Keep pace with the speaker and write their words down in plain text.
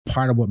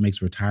part of what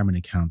makes retirement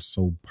accounts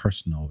so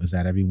personal is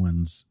that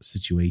everyone's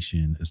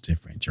situation is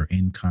different. Your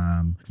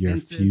income, your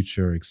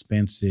future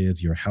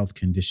expenses, your health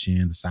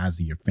condition, the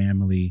size of your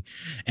family.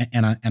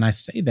 And I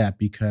say that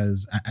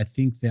because I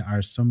think there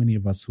are so many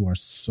of us who are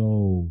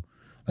so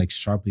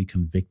sharply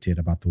convicted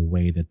about the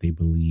way that they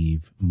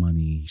believe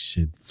money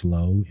should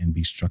flow and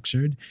be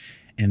structured.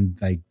 And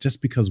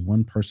just because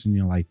one person in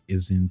your life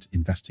isn't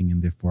investing in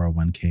their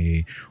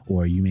 401k,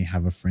 or you may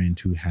have a friend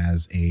who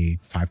has a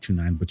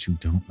 529, but you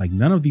don't,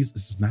 none of these,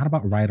 this is not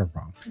about right or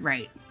wrong.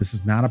 Right. This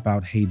is not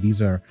about, hey,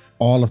 these are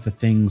all of the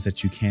things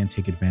that you can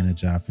take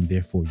advantage of and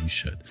therefore you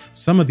should.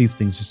 Some of these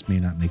things just may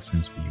not make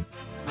sense for you.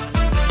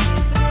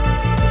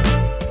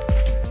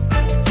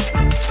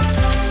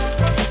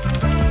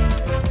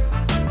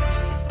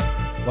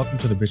 Welcome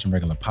to the Rich and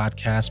Regular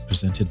podcast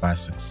presented by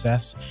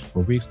Success,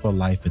 where we explore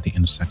life at the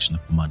intersection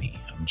of money.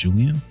 I'm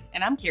Julian.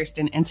 And I'm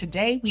Kirsten. And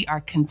today we are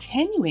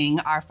continuing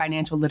our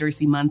Financial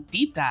Literacy Month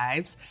deep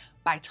dives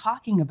by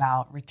talking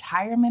about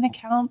retirement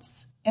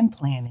accounts and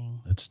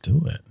planning. Let's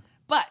do it.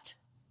 But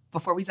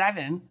before we dive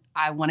in,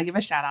 I want to give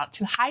a shout out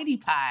to Heidi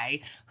Pie,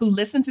 who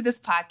listened to this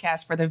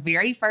podcast for the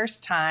very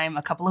first time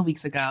a couple of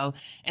weeks ago.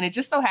 And it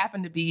just so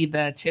happened to be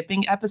the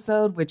tipping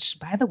episode, which,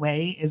 by the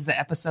way, is the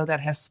episode that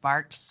has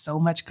sparked so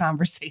much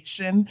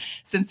conversation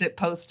since it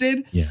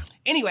posted. Yeah.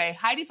 Anyway,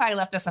 Heidi Pie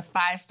left us a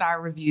 5-star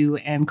review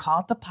and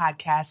called the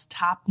podcast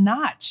top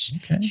notch.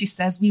 Okay. She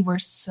says we were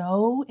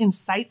so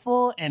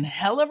insightful and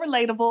hella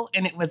relatable,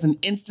 and it was an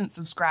instant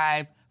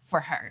subscribe for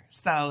her.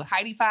 So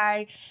Heidi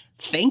Pie,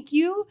 thank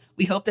you.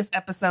 We hope this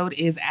episode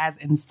is as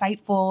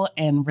insightful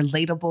and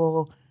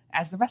relatable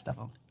as the rest of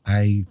them.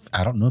 I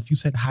don't know if you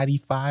said Heidi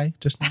Pie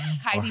just now.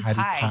 Heidi Pie.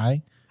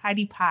 Pie.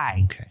 Heidi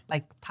Pie. Okay.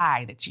 Like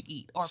pie that you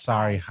eat. Or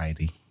sorry, pie.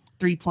 Heidi.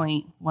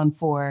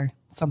 3.14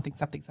 something.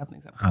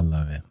 I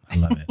love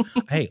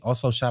it. Hey,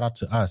 also shout out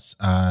to us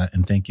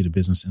and thank you to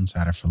Business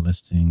Insider for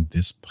listing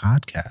this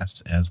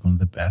podcast as one of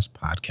the best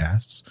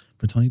podcasts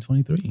for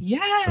 2023.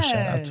 Yes. So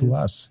shout out to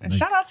us. And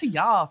shout out to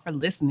y'all for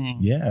listening.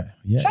 Yeah.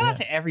 Shout out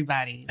to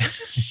everybody. Let's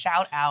just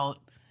shout out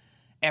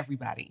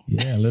everybody.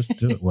 Yeah, let's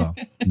do it. Well,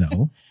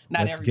 no.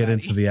 Not let's everybody. Get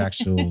into the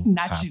actual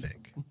Not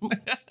topic.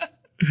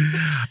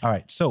 All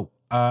right. So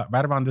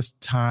right around this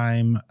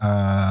time,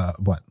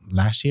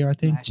 last year, I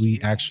think, we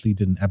actually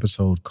did an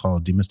episode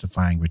called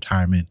Demystifying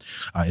Retirement.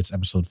 It's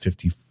episode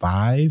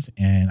 55.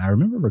 And I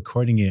remember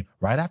recording it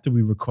right after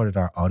we recorded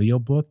our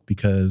audiobook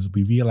because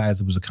we realized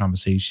it was a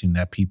conversation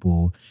that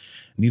people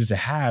needed to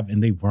have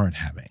and they weren't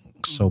having.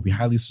 So we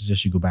highly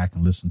suggest you go back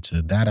and listen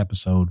to that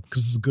episode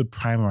because it's a good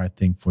primer, I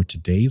think, for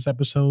today's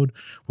episode,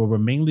 where we're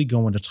mainly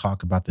going to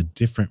talk about the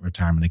different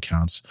retirement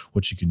accounts,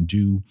 what you can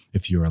do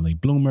if you're a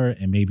late bloomer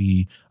and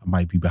maybe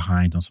might be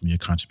behind on some of your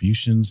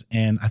contributions.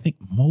 And I think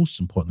most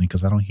importantly,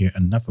 because I don't hear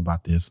enough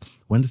about this,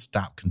 when to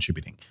stop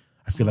contributing.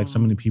 I feel like so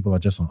many people are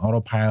just on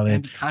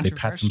autopilot. They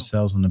pat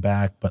themselves on the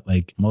back, but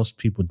most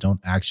people don't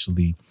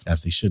actually,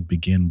 as they should,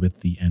 begin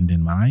with the end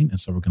in mind. And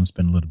so we're going to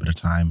spend a little bit of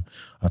time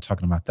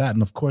talking about that.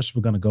 And of course,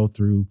 we're going to go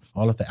through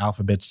all of the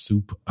alphabet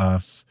soup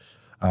of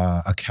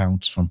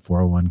accounts from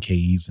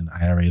 401ks and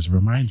IRAs.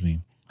 Remind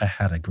me, I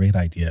had a great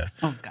idea.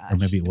 Oh, gosh. Or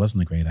maybe it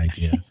wasn't a great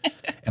idea.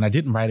 And I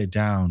didn't write it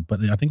down, but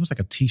I think it was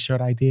a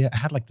t-shirt idea. I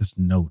had this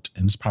note,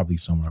 and it's probably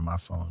somewhere on my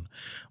phone,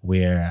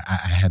 where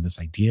I had this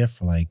idea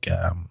for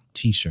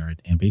t-shirt.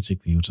 And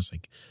basically it was just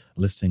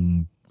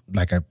listing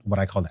what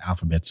I call the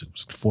alphabet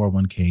soups: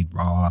 401k,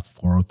 Roth,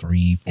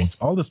 403,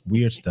 all this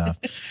weird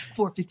stuff.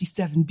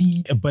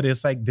 457B. But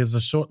it's there's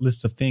a short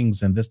list of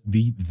things, and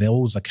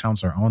those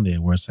accounts are on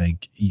there where it's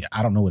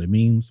I don't know what it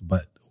means,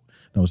 but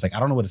no, it's I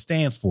don't know what it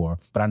stands for,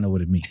 but I know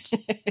what it means.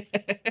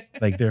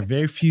 There are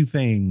very few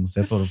things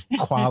that sort of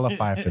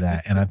qualify for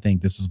that. And I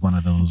think this is one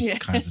of those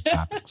kinds of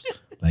topics.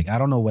 I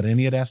don't know what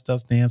any of that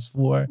stuff stands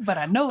for. But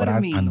I know what it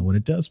means. I know what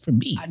it does for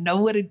me. I know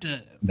what it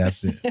does.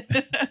 That's it.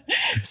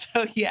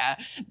 So yeah,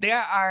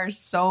 there are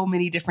so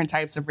many different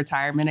types of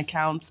retirement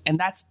accounts. And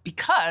that's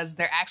because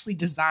they're actually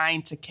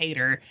designed to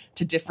cater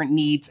to different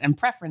needs and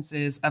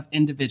preferences of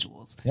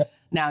individuals. Yep.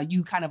 Now,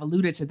 you kind of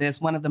alluded to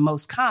this. One of the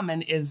most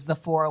common is the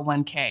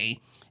 401k.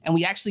 And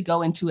we actually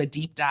go into a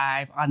deep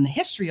dive on the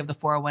history of the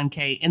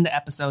 401k in the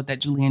episode that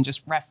Julian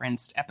just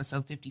referenced,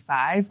 episode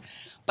 55.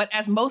 But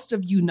as most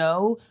of you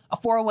know, a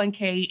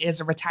 401k is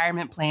a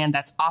retirement plan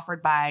that's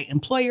offered by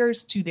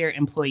employers to their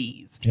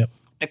employees. Yep.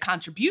 The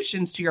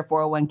contributions to your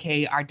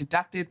 401k are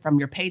deducted from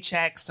your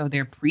paycheck, so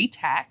they're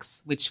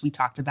pre-tax, which we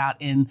talked about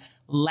in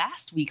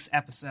last week's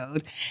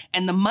episode.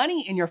 And the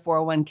money in your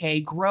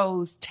 401k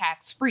grows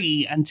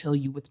tax-free until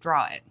you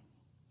withdraw it.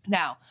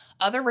 Now,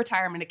 other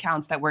retirement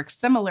accounts that work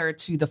similar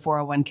to the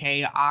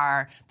 401k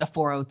are the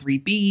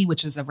 403b,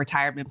 which is a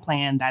retirement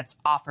plan that's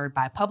offered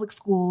by public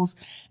schools,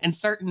 and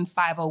certain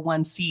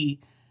 501c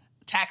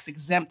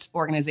tax-exempt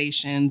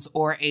organizations,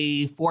 or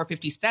a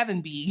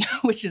 457b,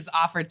 which is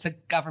offered to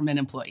government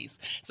employees.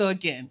 So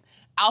again,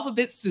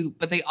 alphabet soup,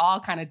 but they all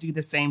kind of do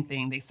the same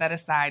thing. They set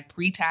aside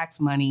pre-tax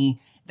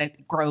money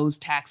that grows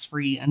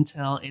tax-free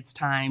until it's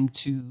time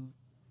to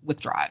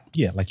withdraw it.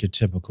 Yeah, like your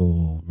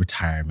typical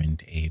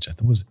retirement age. I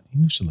think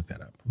you should look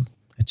that up.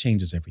 It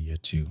changes every year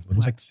too. But it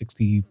was like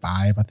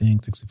 65, I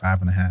think,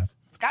 65 and a half.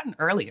 It's gotten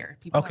earlier.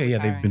 People Okay, yeah,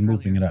 they've been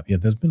moving it up. Yeah,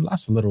 there's been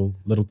lots of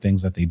little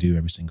things that they do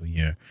every single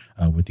year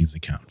with these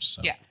accounts.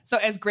 So. Yeah. So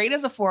as great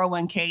as a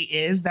 401k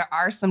is, there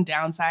are some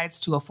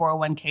downsides to a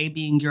 401k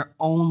being your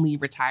only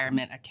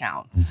retirement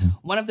account. Mm-hmm.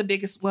 One of the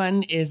biggest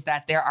one is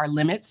that there are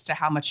limits to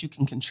how much you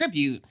can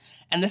contribute.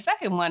 And the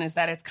second one is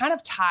that it's kind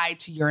of tied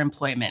to your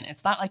employment.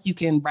 It's not like you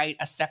can write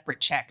a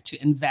separate check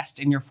to invest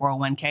in your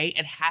 401k.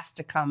 It has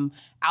to come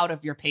out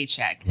of your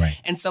paycheck.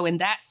 Right. And so in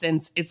that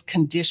sense, it's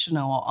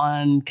conditional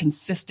on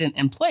consistent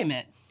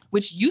employment,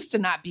 which used to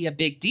not be a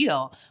big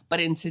deal. But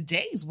in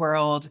today's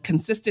world,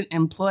 consistent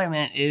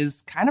employment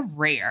is kind of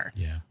rare.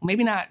 Yeah.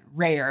 Maybe not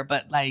rare,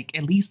 but like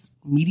at least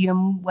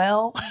medium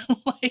well.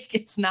 Like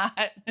it's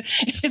not.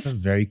 It's a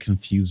very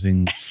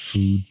confusing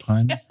food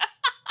pun.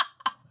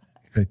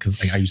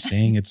 Because are you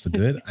saying it's a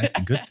good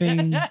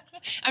thing?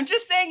 I'm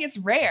just saying it's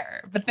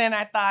rare, but then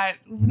I thought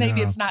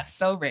maybe it's not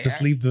so rare.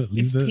 Just leave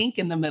the pink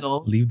in the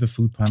middle. Leave the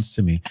food puns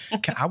to me.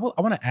 I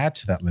want to add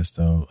to that list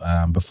though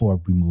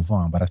before we move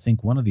on. But I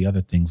think one of the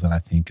other things that I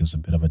think is a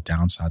bit of a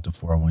downside to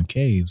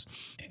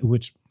 401ks,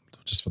 which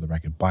just for the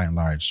record, by and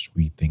large,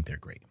 we think they're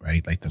great,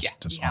 right? Like that's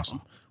just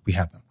awesome. We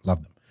have them,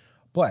 love them,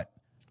 but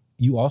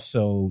you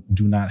also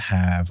do not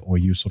have, or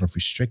you're sort of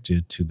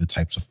restricted to the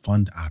types of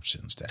fund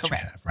options that you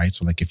have, right?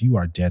 So like if you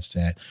are dead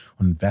set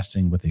on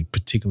investing with a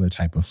particular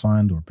type of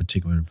fund or a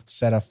particular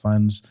set of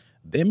funds,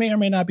 they may or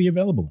may not be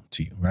available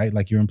to you, right?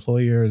 Like your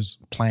employer's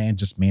plan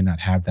just may not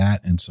have that.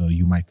 And so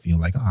you might feel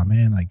like, oh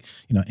man, like,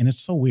 and it's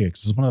so weird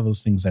because it's one of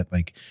those things that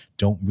like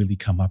don't really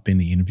come up in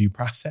the interview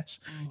process,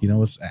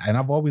 and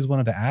I've always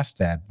wanted to ask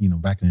that,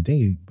 back in the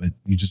day, but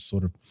you just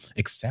sort of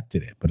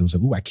accepted it. But it was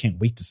like, I can't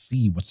wait to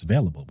see what's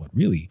available. But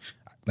really,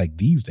 like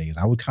these days,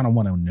 I would kind of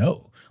want to know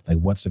like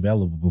what's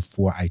available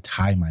before I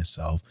tie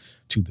myself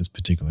to this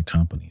particular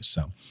company.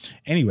 So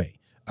anyway,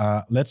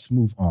 let's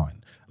move on.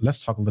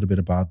 Let's talk a little bit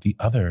about the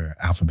other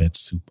alphabet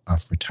soup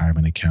of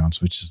retirement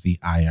accounts, which is the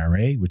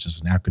IRA, which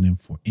is an acronym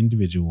for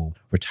Individual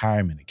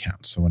Retirement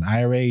Account. So an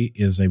IRA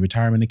is a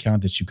retirement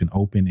account that you can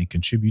open and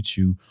contribute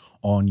to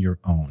on your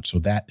own. So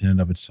that in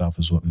and of itself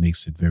is what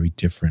makes it very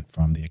different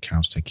from the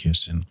accounts that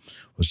Kirsten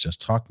was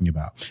just talking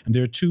about. And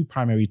there are two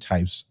primary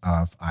types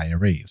of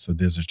IRAs. So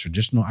there's a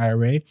traditional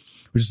IRA,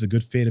 which is a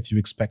good fit if you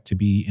expect to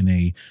be in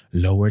a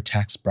lower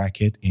tax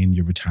bracket in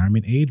your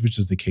retirement age, which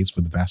is the case for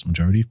the vast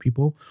majority of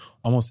people.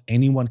 Almost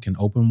anyone can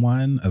open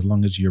one as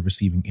long as you're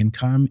receiving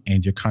income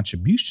and your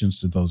contributions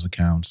to those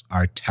accounts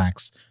are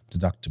tax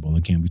deductible.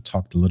 Again, we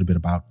talked a little bit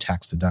about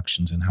tax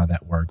deductions and how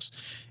that works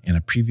in a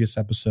previous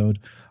episode.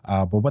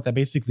 But what that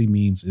basically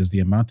means is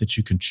the amount that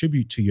you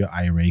contribute to your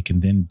IRA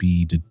can then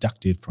be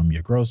deducted from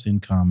your gross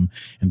income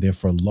and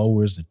therefore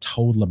lowers the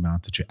total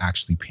amount that you're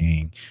actually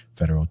paying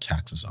federal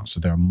taxes on. So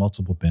there are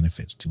multiple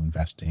benefits to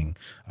investing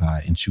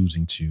and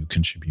choosing to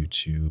contribute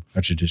to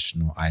a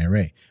traditional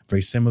IRA.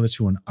 Very similar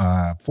to an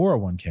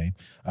 401k,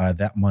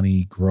 that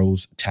money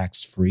grows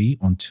tax-free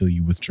until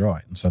you withdraw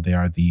it. And so there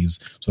are these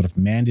sort of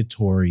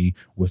mandatory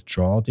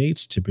withdrawal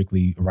dates,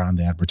 typically around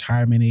that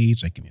retirement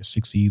age, like in your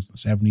 60s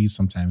and 70s.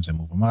 Sometimes they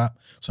move them up,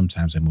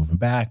 sometimes they move them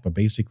back. But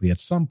basically, at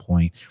some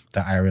point,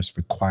 the IRS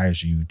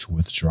requires you to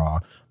withdraw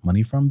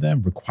money from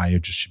them,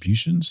 required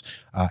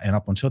distributions. And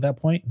up until that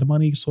point, the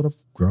money sort of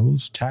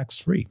grows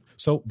tax-free.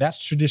 So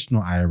that's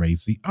traditional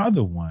IRAs. The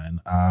other one,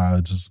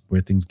 just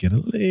where things get a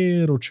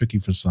little tricky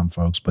for some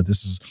folks, but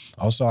this is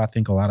also, I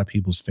think, a lot of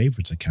people's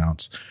favorites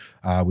accounts,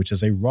 which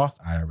is a Roth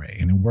IRA.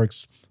 And it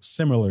works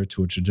similar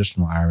to a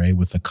traditional IRA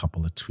with a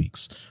couple of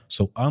tweaks.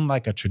 So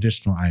unlike a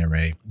traditional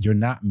IRA, you're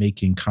not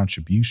making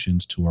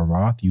contributions to a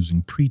Roth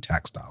using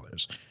pre-tax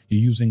dollars.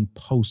 You're using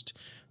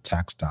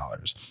post-tax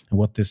dollars. And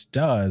what this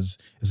does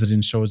is it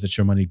ensures that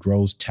your money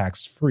grows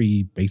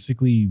tax-free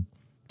basically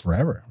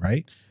forever,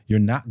 right? You're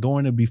not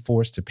going to be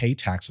forced to pay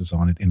taxes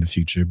on it in the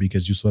future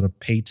because you sort of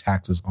pay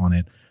taxes on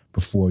it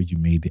before you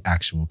made the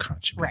actual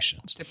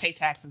contributions. Right. To pay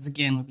taxes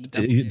again would be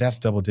double dipping. That's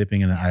double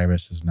dipping, and the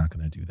IRS is not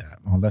going to do that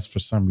unless for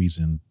some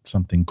reason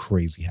something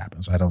crazy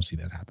happens. I don't see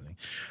that happening.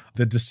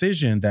 The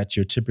decision that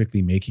you're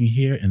typically making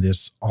here, and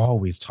there's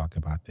always talk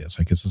about this,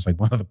 like this is like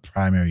one of the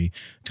primary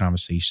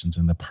conversations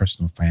in the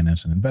personal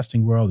finance and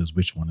investing world, is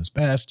which one is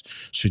best?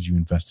 Should you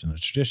invest in a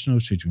traditional?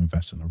 Should you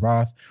invest in a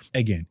Roth?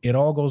 Again, it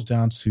all goes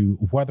down to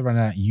whether or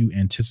not you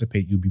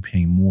anticipate you'll be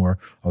paying more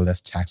or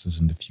less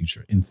taxes in the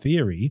future. In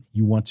theory,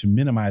 you want to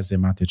minimize the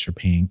amount that you're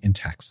paying in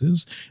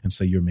taxes. And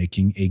so you're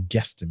making a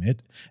guesstimate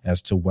as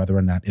to whether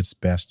or not it's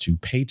best to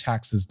pay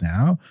taxes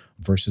now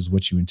versus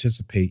what you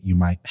anticipate you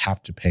might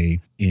have to pay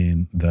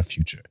in the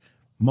future.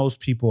 most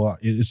people,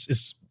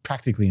 it's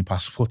practically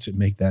impossible to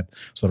make that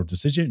sort of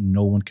decision.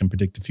 No one can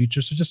predict the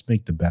future. So just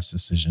make the best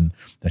decision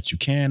that you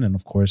can. And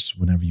of course,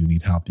 whenever you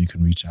need help, you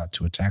can reach out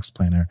to a tax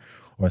planner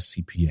or a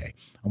CPA.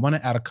 I want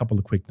to add a couple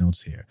of quick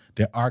notes here.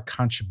 There are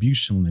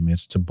contribution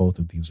limits to both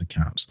of these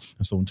accounts.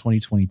 And so in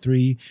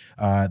 2023,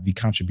 the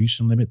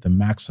contribution limit, the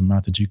max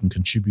amount that you can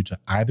contribute to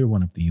either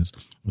one of these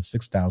was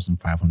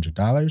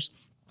 $6,500.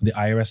 The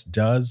IRS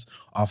does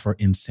offer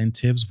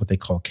incentives, what they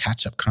call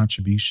catch-up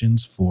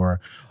contributions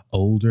for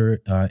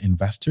older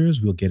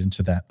investors. We'll get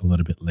into that a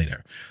little bit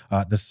later.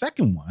 The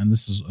second one,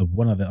 this is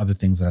one of the other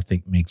things that I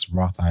think makes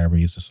Roth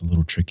IRAs just a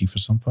little tricky for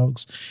some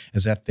folks,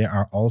 is that there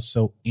are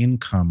also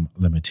income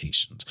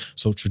limitations.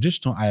 So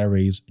traditional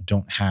IRAs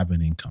don't have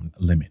an income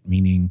limit,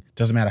 meaning it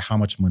doesn't matter how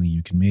much money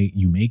you can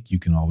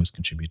always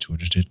contribute to a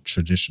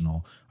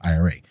traditional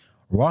IRA.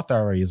 Roth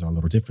IRAs are a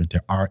little different.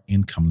 There are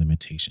income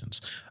limitations.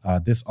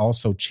 This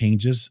also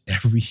changes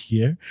every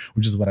year,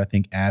 which is what I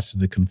think adds to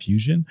the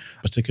confusion.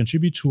 But to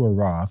contribute to a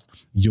Roth,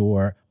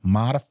 your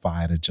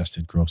modified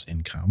adjusted gross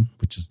income,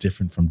 which is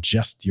different from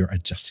just your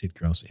adjusted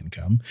gross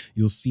income,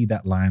 you'll see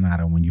that line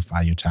item when you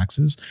file your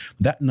taxes.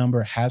 That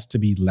number has to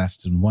be less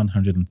than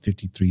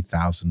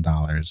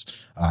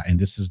 $153,000. And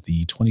this is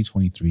the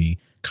 2023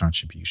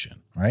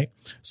 contribution, right?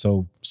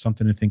 So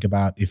something to think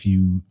about. If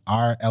you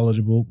are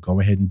eligible, go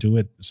ahead and do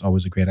it. It's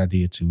always a great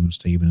idea to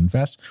save and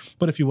invest.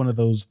 But if you're one of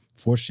those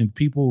fortunate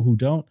people who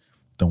don't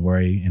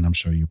worry. And I'm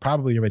sure you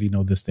probably already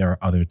know this. There are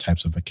other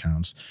types of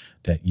accounts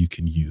that you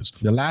can use.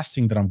 The last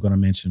thing that I'm going to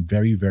mention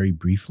very, very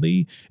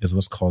briefly is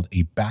what's called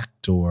a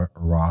backdoor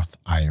Roth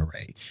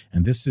IRA.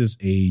 And this is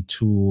a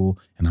tool,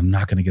 and I'm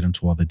not going to get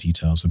into all the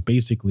details, but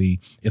basically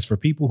it's for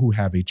people who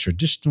have a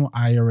traditional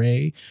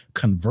IRA,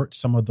 convert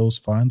some of those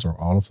funds or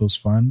all of those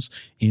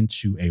funds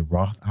into a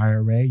Roth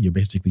IRA. You're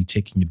basically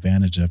taking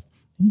advantage of,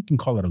 you can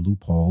call it a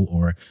loophole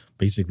or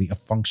basically a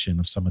function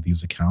of some of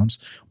these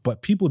accounts.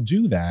 But people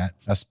do that,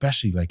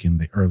 especially like in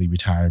the early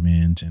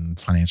retirement and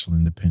financial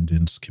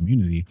independence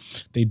community.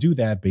 They do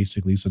that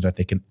basically so that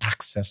they can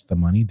access the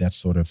money that's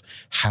sort of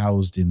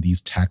housed in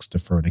these tax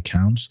deferred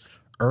accounts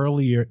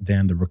earlier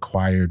than the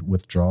required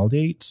withdrawal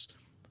dates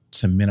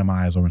to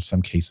minimize or in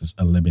some cases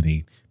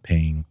eliminate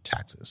paying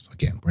taxes.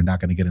 Again, we're not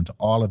going to get into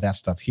all of that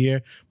stuff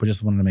here, but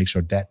just wanted to make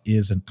sure that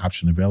is an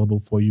option available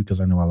for you because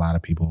I know a lot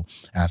of people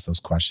ask those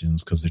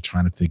questions because they're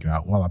trying to figure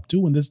out, well, I'm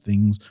doing these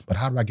things, but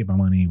how do I get my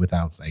money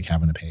without like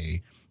having to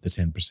pay the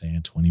 10%,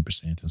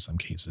 20% in some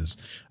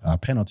cases,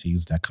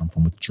 penalties that come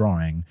from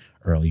withdrawing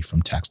early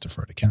from tax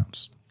deferred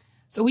accounts.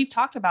 So we've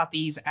talked about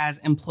these as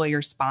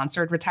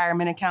employer-sponsored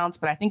retirement accounts,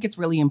 but I think it's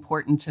really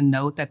important to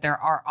note that there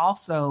are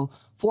also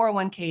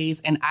 401ks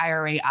and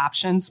IRA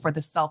options for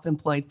the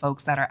self-employed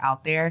folks that are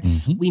out there.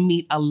 Mm-hmm. We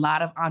meet a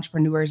lot of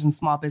entrepreneurs and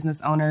small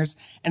business owners,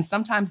 and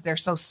sometimes they're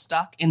so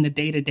stuck in the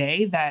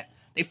day-to-day that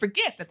they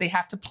forget that they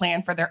have to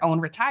plan for their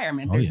own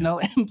retirement. There's no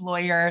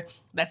employer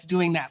that's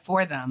doing that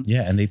for them.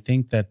 Yeah, and they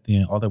think that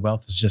all their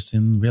wealth is just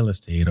in real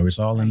estate or it's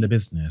all in the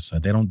business.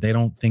 They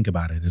don't think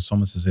about it. It's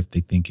almost as if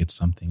they think it's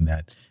something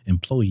that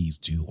employees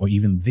do or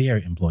even their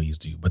employees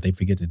do, but they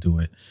forget to do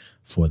it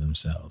for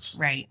themselves.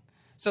 Right.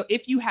 So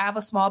if you have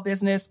a small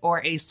business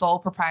or a sole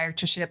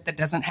proprietorship that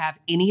doesn't have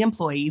any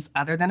employees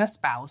other than a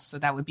spouse, so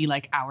that would be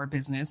like our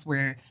business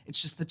where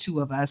it's just the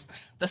two of us,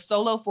 the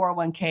solo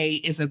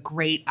 401k is a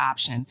great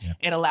option. Yep.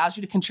 It allows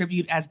you to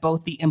contribute as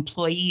both the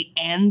employee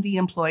and the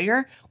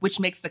employer, which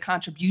makes the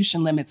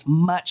contribution limits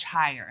much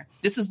higher.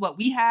 This is what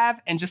we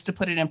have. And just to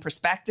put it in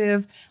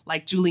perspective,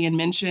 like Julian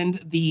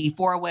mentioned, the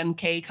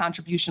 401k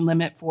contribution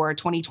limit for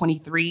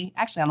 2023,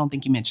 actually, I don't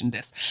think you mentioned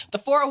this. The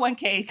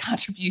 401k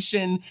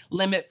contribution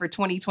limit for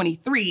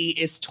 2023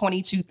 is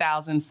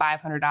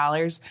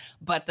 $22,500,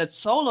 but the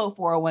solo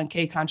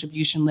 401k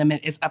contribution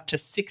limit is up to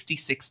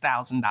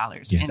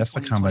 $66,000. Yeah, that's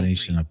the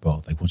combination of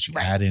both. Like once you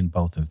add in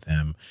both of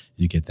them,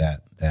 you get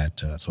that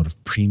sort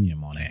of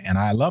premium on it. And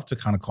I love to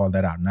kind of call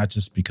that out, not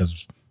just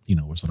because,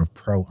 we're sort of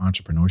pro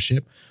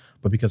entrepreneurship,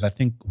 but because I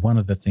think one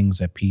of the things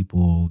that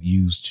people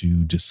use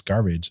to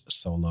discourage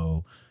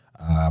solo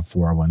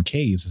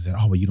 401ks is that,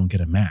 well, you don't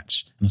get a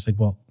match. And it's like,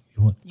 well,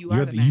 you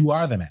are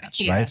the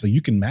match, right? So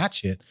you can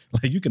match it,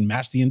 like you can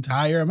match the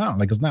entire amount.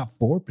 Like it's not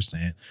 4%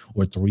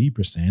 or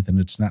 3%, and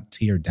it's not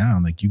tiered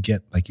down. Like you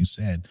get, like you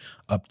said,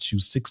 up to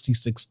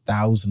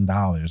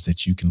 $66,000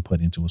 that you can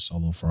put into a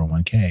solo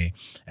 401k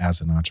as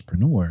an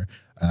entrepreneur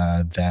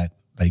that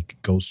like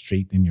goes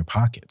straight in your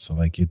pocket. So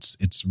like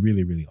it's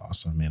really, really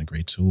awesome and a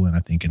great tool. And I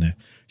think a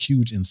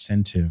huge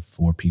incentive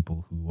for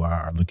people who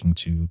are looking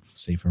to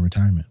save for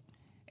retirement.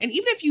 And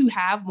even if you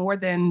have more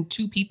than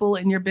two people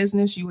in your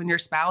business, you and your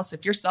spouse,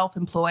 if you're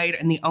self-employed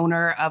and the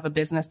owner of a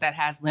business that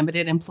has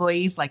limited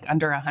employees, like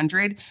under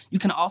 100, you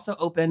can also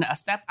open a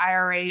SEP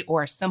IRA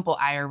or a simple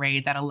IRA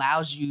that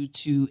allows you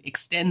to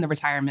extend the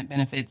retirement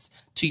benefits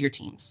to your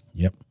teams.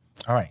 Yep.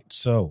 All right.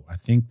 So I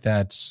think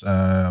that's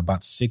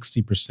about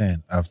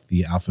 60% of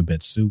the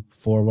alphabet soup.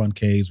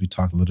 401ks, we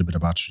talked a little bit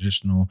about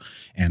traditional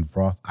and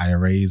Roth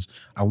IRAs.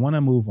 I want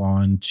to move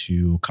on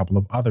to a couple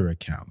of other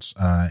accounts.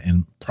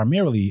 And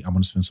primarily, I'm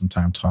going to spend some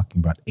time talking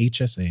about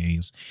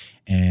HSAs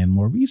and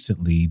more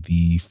recently,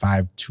 the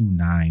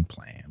 529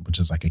 plan, which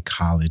is like a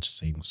college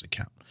savings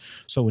account.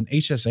 So an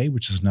HSA,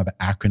 which is another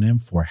acronym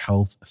for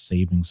Health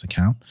Savings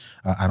Account,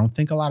 I don't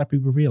think a lot of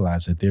people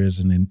realize that there is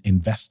an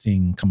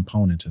investing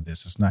component to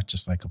this. It's not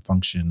just like a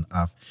function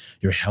of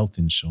your health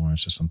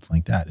insurance or something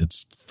like that.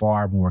 It's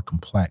far more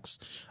complex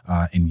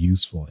and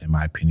useful, in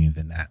my opinion,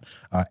 than that.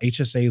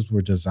 HSAs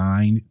were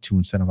designed to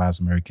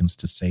incentivize Americans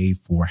to save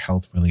for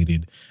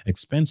health-related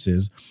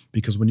expenses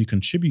because when you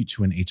contribute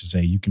to an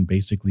HSA, you can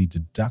basically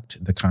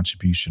deduct the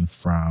contribution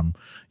from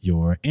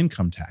your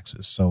income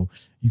taxes. So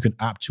you can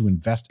opt to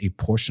invest a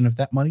portion of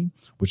that money,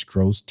 which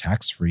grows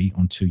tax-free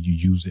until you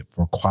use it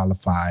for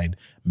qualified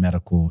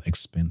medical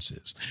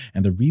expenses.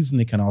 And the reason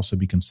it can also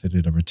be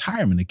considered a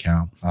retirement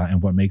account,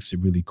 and what makes it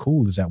really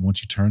cool is that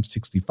once you turn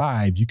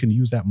 65, you can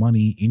use that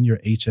money in your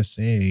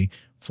HSA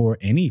for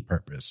any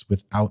purpose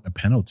without a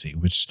penalty,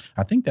 which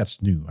I think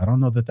that's new. I don't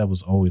know that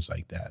was always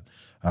like that.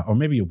 Or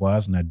maybe it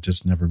was, and I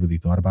just never really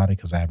thought about it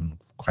because I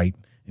haven't quite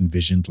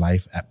envisioned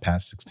life at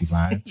past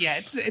 65. Yeah,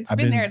 it's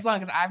been there as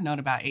long as I've known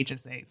about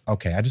HSAs.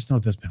 Okay, I just know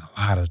there's been a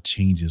lot of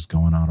changes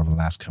going on over the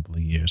last couple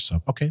of years. So,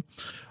 okay.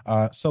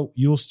 So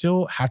you'll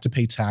still have to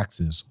pay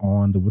taxes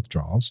on the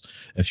withdrawals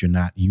if you're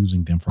not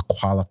using them for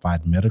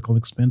qualified medical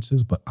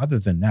expenses. But other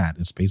than that,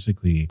 it's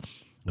basically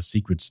a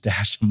secret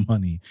stash of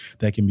money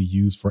that can be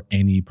used for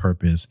any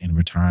purpose in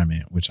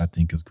retirement, which I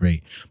think is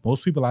great.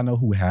 Most people I know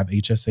who have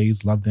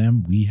HSAs love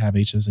them. We have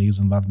HSAs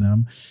and love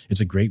them. It's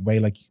a great way,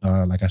 like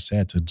I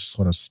said, to just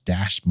sort of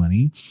stash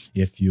money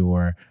if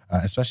you're,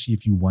 especially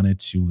if you wanted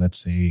to, let's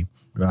say,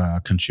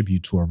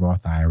 contribute to a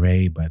Roth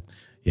IRA, but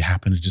you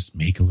happen to just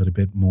make a little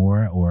bit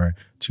more or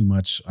too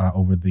much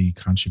over the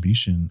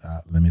contribution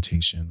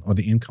limitation or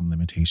the income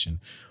limitation.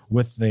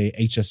 With the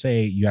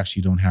HSA, you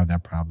actually don't have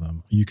that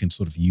problem. You can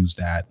sort of use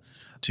that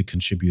to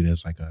contribute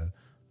as like a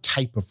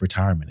type of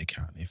retirement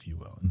account, if you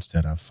will,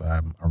 instead of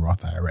a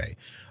Roth IRA.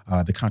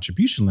 The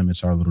contribution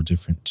limits are a little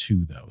different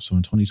too, though. So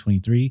in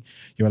 2023,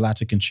 you're allowed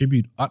to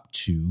contribute up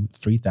to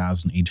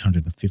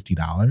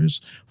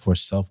 $3,850 for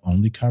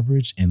self-only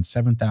coverage and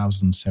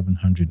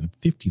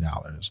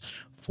 $7,750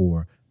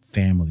 for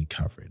family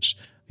coverage.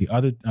 The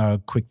other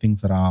quick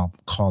things that I'll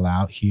call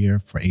out here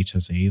for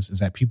HSAs is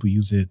that people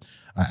use it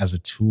as a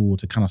tool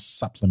to kind of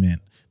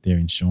supplement their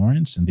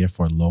insurance and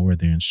therefore lower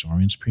their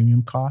insurance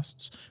premium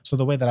costs. So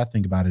the way that I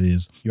think about it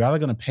is you're either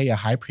going to pay a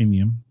high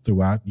premium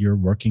throughout your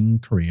working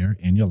career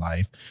in your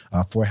life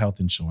for health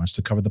insurance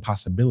to cover the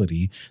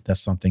possibility that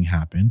something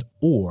happened,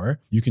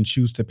 or you can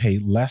choose to pay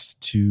less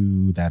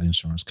to that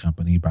insurance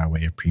company by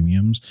way of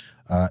premiums.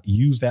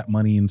 Use that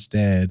money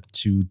instead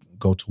to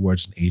go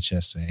towards an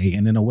HSA.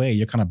 And in a way,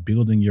 you're kind of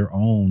building your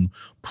own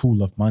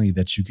pool of money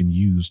that you can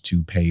use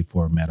to pay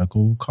for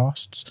medical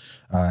costs,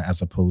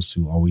 as opposed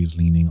to always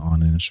leaning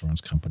on an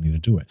insurance company to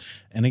do it.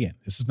 And again,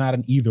 this is not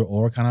an either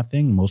or kind of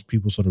thing. Most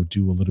people sort of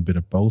do a little bit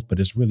of both, but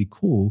it's really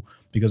cool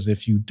because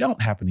if you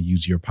don't happen to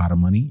use your pot of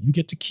money, you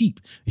get to keep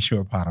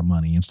your pot of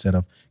money instead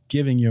of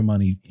giving your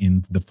money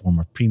in the form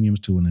of premiums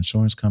to an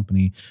insurance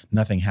company,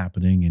 nothing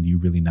happening, and you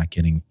really not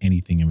getting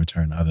anything in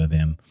return other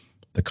than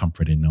the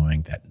comfort in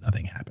knowing that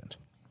nothing happened.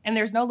 And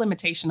there's no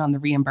limitation on the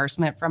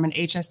reimbursement from an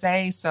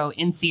HSA. So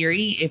in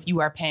theory, if you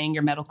are paying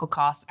your medical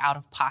costs out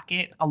of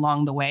pocket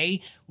along the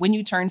way, when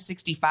you turn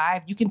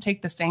 65, you can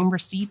take the same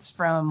receipts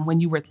from when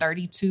you were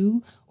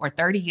 32 or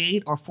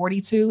 38 or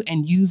 42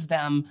 and use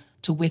them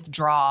to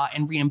withdraw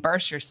and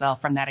reimburse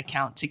yourself from that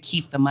account to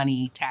keep the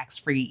money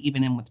tax-free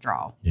even in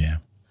withdrawal. Yeah.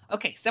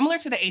 Okay, similar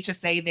to the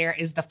HSA, there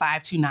is the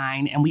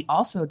 529, and we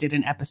also did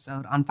an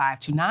episode on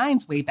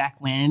 529s way back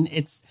when.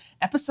 It's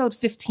episode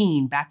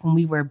 15, back when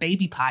we were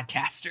baby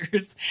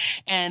podcasters,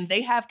 and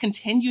they have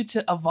continued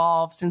to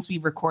evolve since we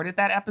recorded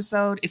that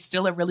episode. It's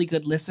still a really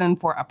good listen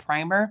for a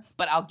primer,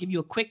 but I'll give you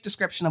a quick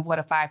description of what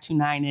a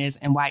 529 is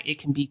and why it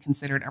can be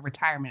considered a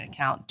retirement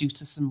account due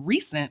to some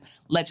recent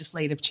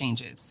legislative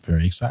changes.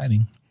 Very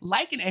exciting.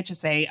 Like an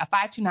HSA, a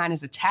 529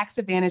 is a tax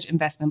advantage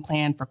investment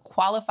plan for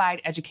qualified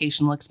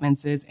educational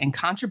expenses and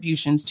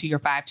contributions to your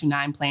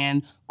 529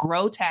 plan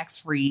grow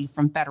tax-free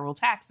from federal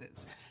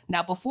taxes.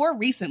 Now, before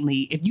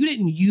recently, if you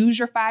didn't use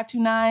your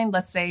 529,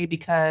 let's say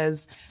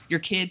because your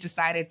kid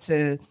decided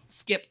to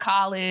skip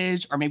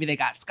college, or maybe they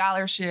got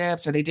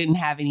scholarships, or they didn't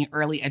have any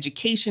early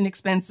education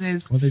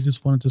expenses. Or they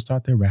just wanted to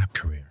start their rap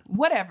career.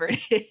 Whatever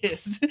it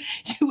is,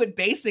 you would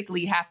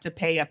basically have to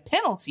pay a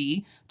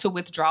penalty to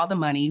withdraw the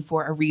money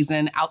for a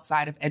reason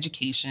outside of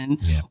education,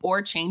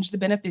 or change the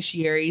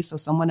beneficiary so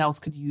someone else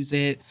could use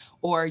it,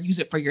 or use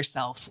it for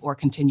yourself or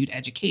continued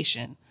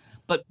education.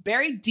 But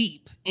buried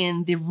deep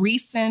in the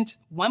recent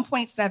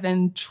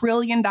 $1.7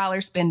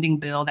 trillion spending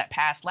bill that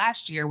passed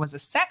last year was a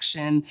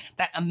section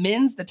that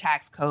amends the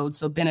tax code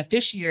so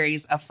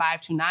beneficiaries of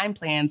 529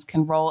 plans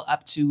can roll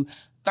up to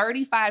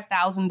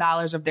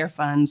 $35,000 of their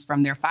funds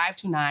from their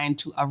 529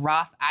 to a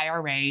Roth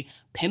IRA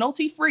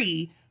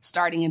penalty-free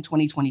starting in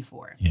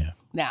 2024. Yeah.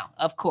 Now,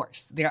 of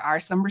course, there are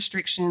some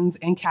restrictions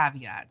and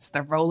caveats.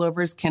 The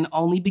rollovers can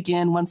only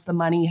begin once the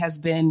money has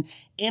been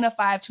in a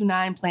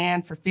 529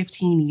 plan for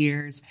 15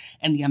 years,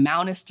 and the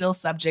amount is still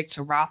subject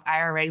to Roth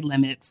IRA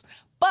limits.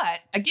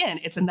 But again,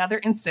 it's another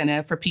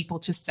incentive for people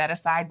to set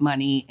aside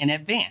money in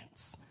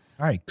advance.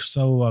 All right.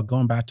 So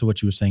going back to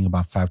what you were saying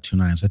about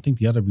 529s, I think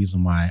the other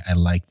reason why I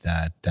like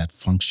that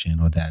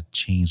function or that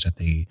change that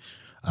they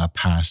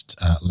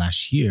passed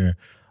last year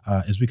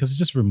is because it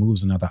just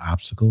removes another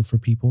obstacle for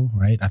people,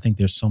 right? I think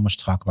there's so much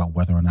talk about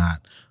whether or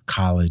not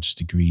college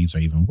degrees are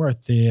even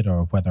worth it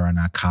or whether or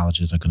not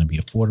colleges are going to be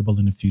affordable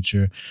in the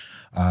future,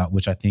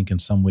 which I think in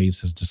some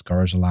ways has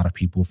discouraged a lot of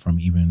people from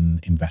even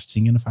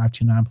investing in a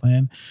 529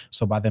 plan.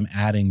 So by them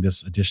adding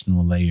this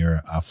additional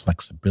layer of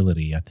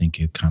flexibility, I think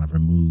it kind of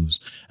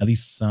removes at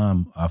least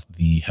some of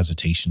the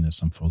hesitation that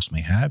some folks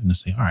may have and to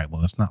say, all right,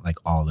 well, it's not like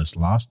all is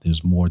lost.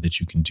 There's more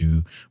that you can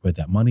do with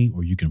that money,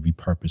 or you can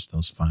repurpose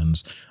those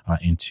funds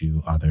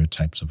into other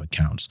types of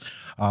accounts.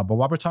 But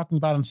while we're talking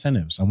about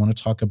incentives, I want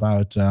to talk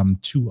about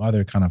two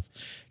other kind of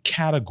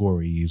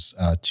categories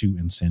to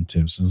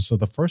incentives. And so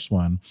the first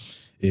one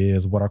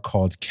is what are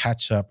called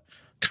catch-up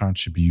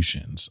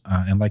contributions.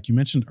 And like you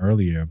mentioned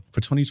earlier, for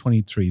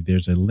 2023,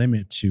 there's a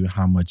limit to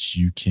how much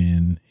you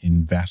can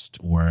invest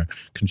or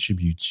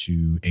contribute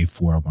to a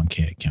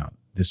 401k account.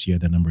 This year,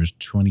 the number is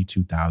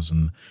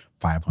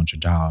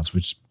 $22,500,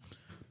 which,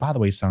 by the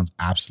way, sounds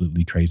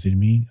absolutely crazy to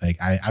me.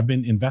 Like I've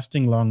been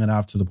investing long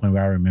enough to the point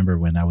where I remember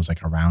when that was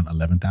like around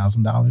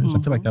 $11,000. I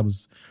feel like that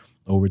was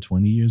over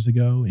 20 years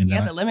ago. And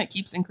the limit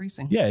keeps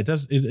increasing. Yeah, it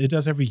does. It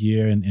does every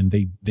year. And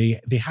they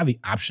have the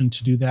option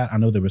to do that. I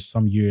know there were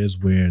some years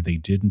where they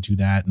didn't do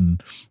that.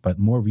 But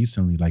more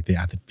recently, like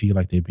I feel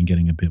like they've been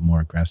getting a bit more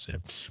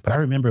aggressive. But I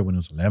remember when it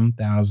was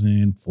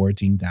 $11,000,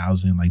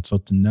 $14,000, like, so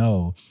to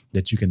know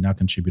that you can now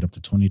contribute up to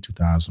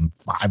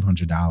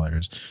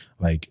 $22,500,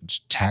 like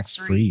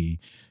tax-free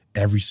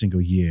every single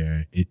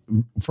year, it,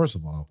 first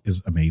of all,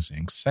 is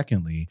amazing.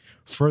 Secondly,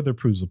 further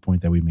proves the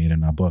point that we made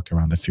in our book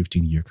around the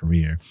 15-year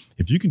career.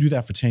 If you can do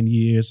that for 10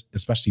 years,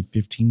 especially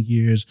 15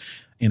 years,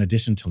 in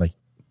addition to like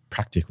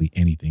practically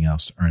anything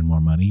else to earn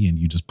more money, and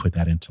you just put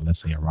that into,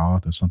 let's say, a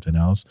Roth or something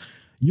else,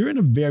 you're in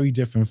a very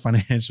different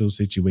financial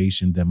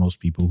situation than most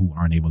people who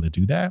aren't able to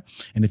do that.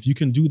 And if you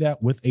can do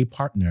that with a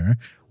partner,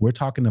 we're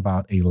talking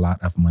about a lot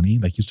of money.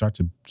 Like, you start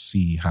to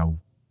see how,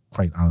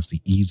 quite honestly,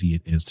 easy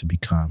it is to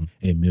become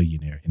a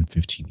millionaire in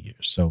 15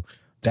 years. So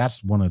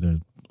that's one of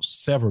the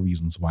several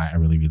reasons why I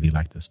really, really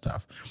like this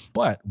stuff.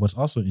 But what's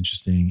also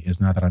interesting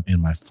is now that I'm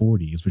in my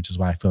 40s, which is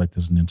why I feel like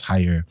there's an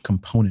entire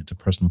component to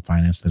personal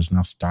finance that is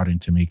now starting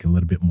to make a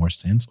little bit more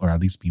sense, or at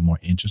least be more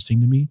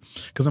interesting to me,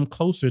 because I'm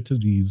closer to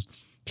these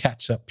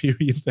catch-up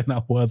periods than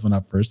I was when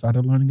I first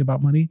started learning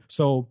about money.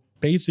 So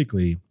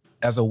basically,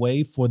 as a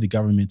way for the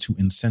government to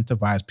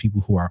incentivize people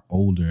who are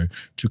older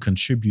to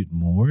contribute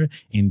more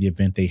in the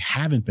event they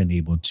haven't been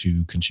able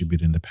to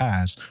contribute in the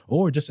past,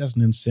 or just as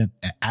an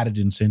added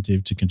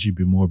incentive to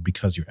contribute more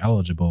because you're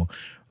eligible,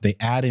 they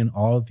add in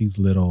all of these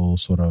little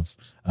sort of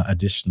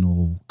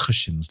additional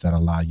cushions that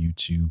allow you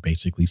to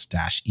basically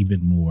stash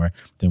even more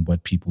than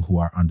what people who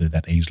are under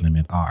that age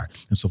limit are.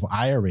 And so for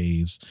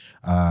IRAs,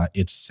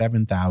 it's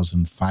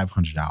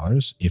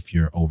 $7,500 if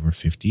you're over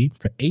 50.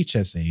 For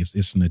HSAs,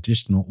 it's an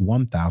additional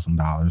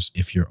 $1,000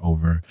 if you're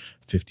over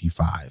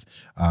 55.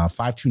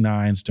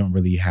 529s don't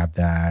really have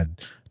that.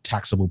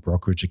 Taxable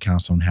brokerage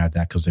accounts don't have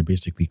that because there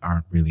basically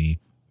aren't really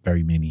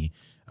very many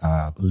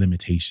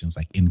limitations,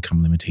 like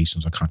income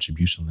limitations or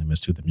contribution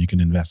limits to them. You can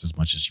invest as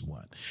much as you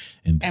want.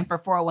 And for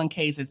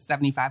 401ks, it's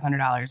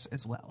 $7,500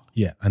 as well.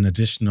 Yeah, an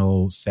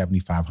additional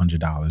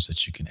 $7,500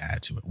 that you can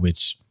add to it,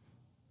 which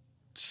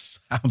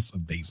sounds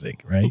amazing,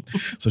 right?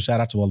 So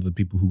shout out to all of the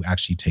people who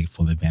actually take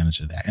full advantage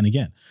of that. And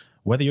again,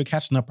 whether you're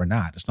catching up or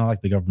not, it's not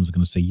like the government's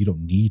going to say you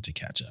don't need to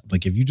catch up.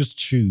 Like, if you just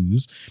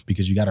choose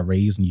because you got a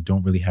raise and you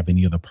don't really have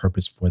any other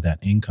purpose for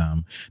that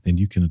income, then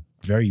you can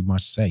very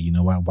much say, you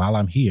know what, while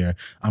I'm here,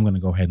 I'm going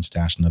to go ahead and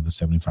stash another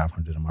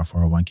 $7,500 in my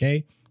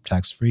 401k,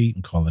 tax-free,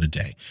 and call it a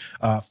day.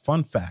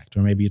 Fun fact,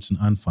 or maybe it's an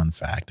unfun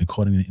fact,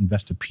 according to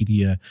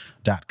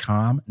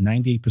investopedia.com,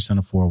 98%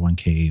 of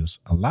 401ks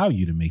allow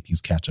you to make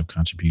these catch-up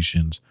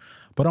contributions,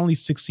 but only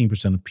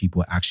 16% of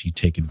people actually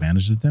take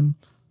advantage of them.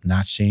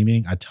 Not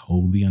shaming. I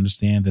totally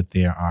understand that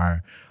there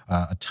are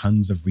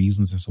tons of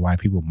reasons as to why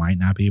people might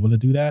not be able to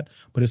do that,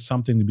 but it's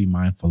something to be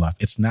mindful of.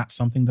 It's not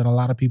something that a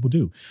lot of people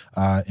do.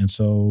 And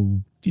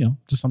so, you know,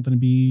 just something to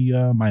be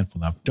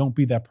mindful of. Don't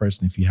be that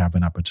person if you have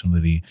an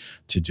opportunity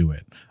to do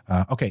it.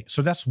 Okay,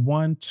 so that's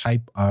one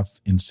type of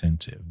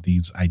incentive,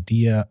 these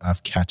idea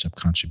of catch-up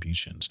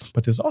contributions.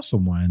 But there's also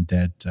one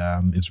that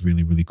is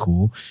really, really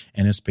cool,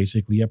 and it's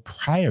basically a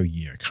prior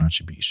year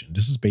contribution.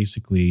 This is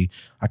basically,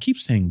 I keep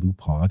saying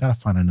loophole. I got to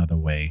find another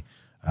way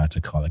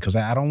to call it, because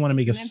I don't want to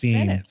make it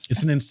seem,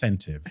 it's an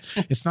incentive.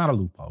 It's not a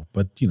loophole,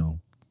 but, you know,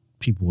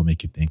 people will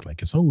make you think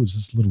like it's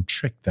this little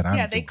trick that I'm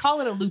doing. They call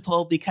it a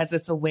loophole because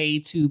it's a way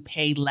to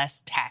pay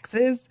less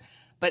taxes,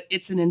 but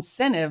it's an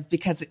incentive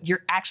because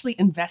you're actually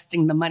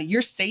investing the money.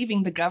 You're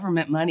saving the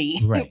government money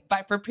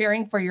by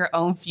preparing for your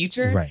own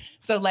future. Right.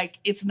 So like,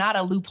 it's not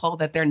a loophole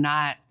that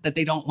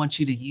they don't want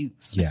you to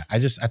use. Yeah. I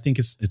think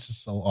it's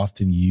just so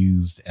often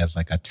used as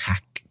like a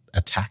tact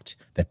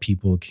that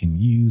people can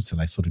use to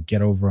like sort of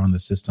get over on the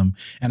system.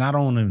 And I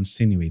don't want to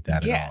insinuate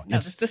that at all. No,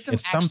 the system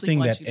it's something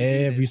that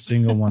every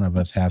single one of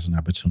us has an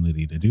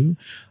opportunity to do.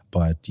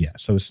 But yeah,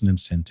 so it's an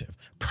incentive.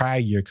 Prior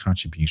year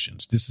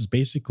contributions. This is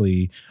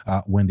basically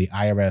when the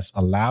IRS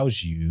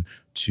allows you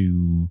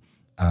to,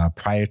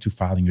 prior to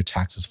filing your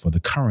taxes for the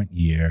current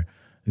year,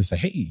 they say,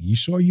 hey, you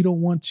sure you don't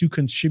want to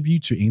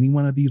contribute to any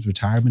one of these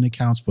retirement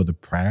accounts for the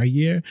prior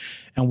year?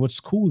 And what's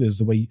cool is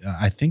the way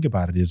I think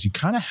about it is you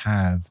kind of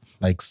have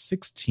like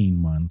 16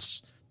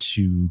 months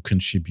to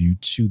contribute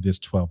to this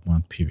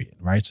 12-month period,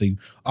 right? So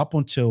up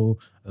until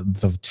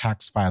the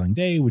tax filing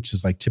day, which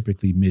is like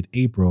typically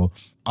mid-April,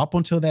 up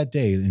until that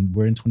day, and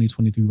we're in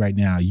 2023 right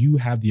now, you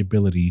have the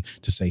ability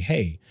to say,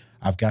 hey,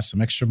 I've got some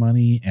extra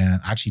money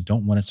and I actually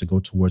don't want it to go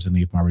towards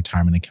any of my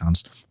retirement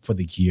accounts for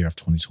the year of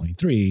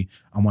 2023.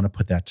 I want to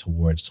put that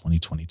towards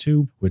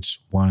 2022, which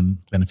one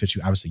benefits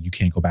you. Obviously, you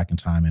can't go back in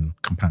time and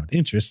compound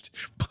interest,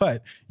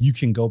 but you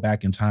can go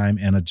back in time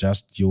and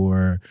adjust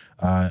your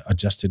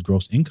adjusted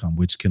gross income,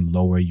 which can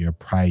lower your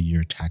prior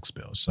year tax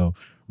bill. So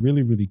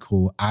really, really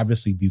cool.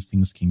 Obviously, these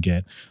things can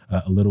get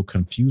a little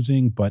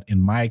confusing, but in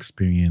my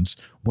experience,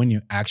 when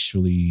you're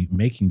actually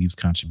making these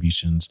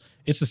contributions,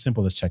 it's as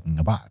simple as checking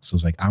a box. So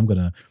it's like, I'm going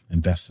to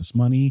invest this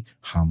money,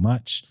 how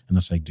much? And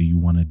it's like, do you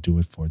want to do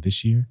it for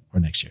this year or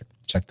next year?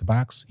 Check the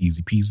box,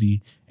 easy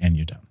peasy, and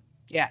you're done.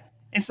 Yeah.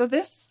 And so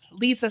this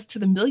leads us to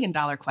the $1 million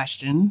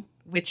question,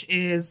 which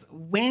is,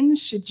 when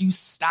should you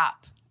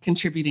stop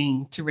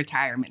contributing to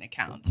retirement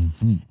accounts?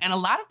 Mm-hmm. And a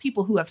lot of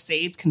people who have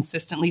saved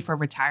consistently for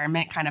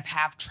retirement kind of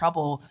have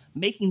trouble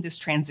making this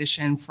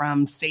transition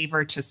from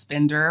saver to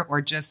spender, or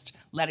just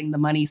letting the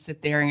money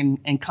sit there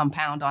and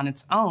compound on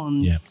its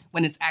own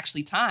when it's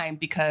actually time,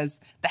 because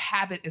the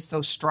habit is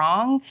so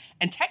strong.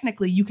 And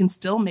technically, you can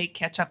still make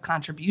catch-up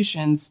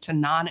contributions to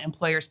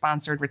non-employer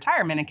sponsored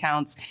retirement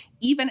accounts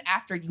even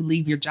after you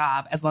leave your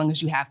job, as long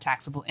as you have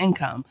taxable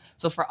income.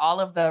 So for all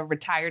of the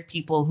retired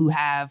people who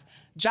have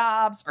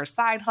jobs or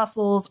side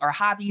hustles or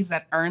hobbies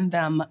that earn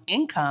them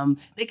income,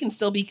 they can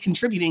still be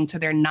contributing to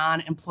their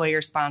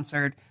non-employer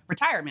sponsored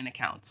retirement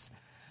accounts.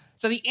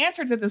 So the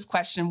answer to this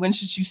question, when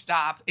should you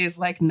stop, is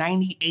like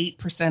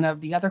 98%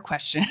 of the other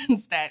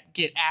questions that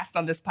get asked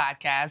on this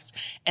podcast.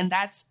 And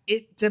that's,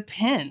 it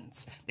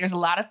depends. There's a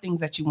lot of things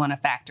that you want to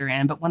factor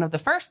in, but one of the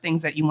first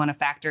things that you want to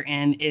factor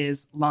in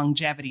is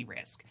longevity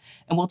risk.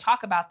 And we'll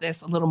talk about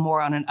this a little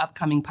more on an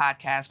upcoming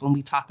podcast when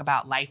we talk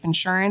about life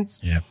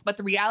insurance. Yeah. But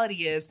the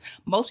reality is,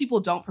 most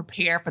people don't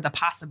prepare for the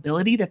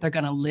possibility that they're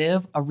going to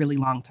live a really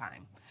long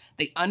time.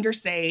 They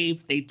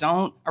undersave, they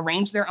don't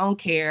arrange their own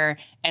care,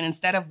 and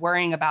instead of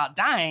worrying about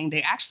dying,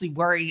 they actually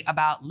worry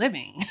about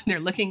living. They're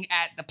looking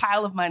at the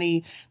pile of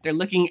money, they're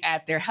looking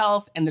at their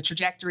health and the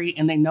trajectory,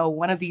 and they know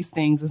one of these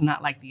things is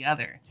not like the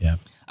other. Yeah.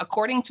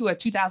 According to a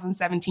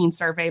 2017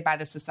 survey by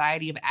the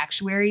Society of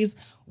Actuaries,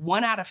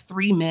 1 out of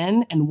 3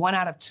 men and 1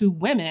 out of 2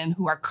 women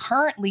who are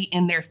currently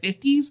in their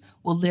 50s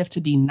will live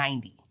to be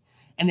 90.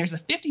 And there's a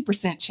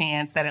 50%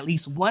 chance that at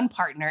least one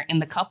partner in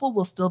the couple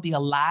will still be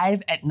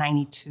alive at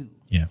 92.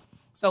 Yeah.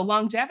 So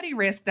longevity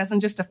risk doesn't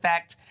just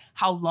affect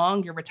how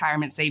long your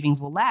retirement savings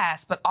will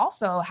last, but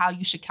also how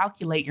you should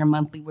calculate your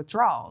monthly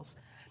withdrawals.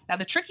 Now,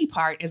 the tricky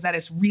part is that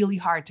it's really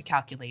hard to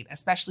calculate,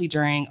 especially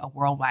during a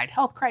worldwide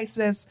health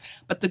crisis.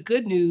 But the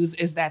good news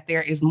is that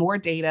there is more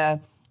data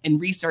and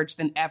research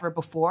than ever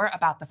before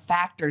about the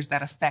factors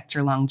that affect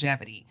your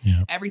longevity.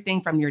 Yep.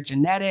 Everything from your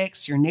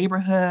genetics, your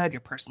neighborhood,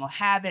 your personal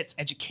habits,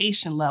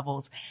 education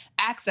levels,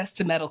 access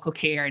to medical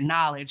care and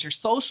knowledge, your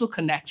social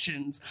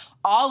connections,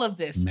 all of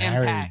this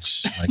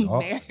impacts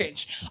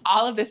marriage.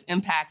 All of this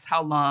impacts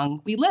how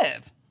long we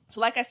live.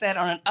 So like I said,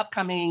 on an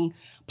upcoming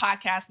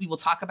podcast, we will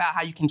talk about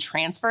how you can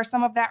transfer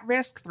some of that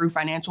risk through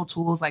financial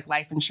tools like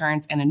life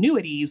insurance and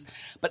annuities.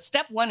 But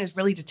step one is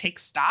really to take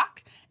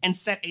stock and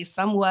set a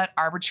somewhat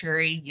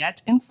arbitrary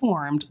yet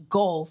informed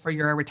goal for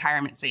your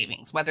retirement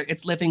savings, whether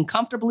it's living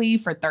comfortably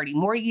for 30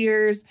 more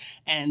years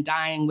and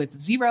dying with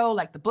zero,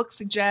 like the book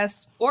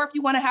suggests, or if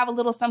you want to have a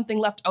little something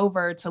left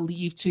over to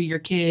leave to your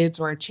kids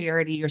or a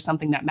charity or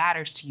something that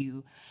matters to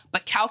you.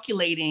 But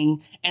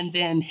calculating and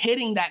then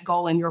hitting that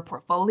goal in your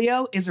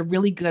portfolio is a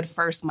really good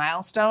first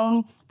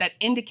milestone that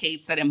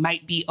indicates that it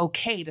might be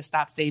okay to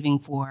stop saving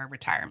for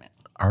retirement.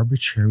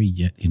 Arbitrary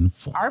yet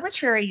informed.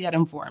 Arbitrary yet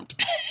informed.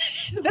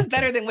 That's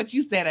better than what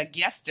you said, a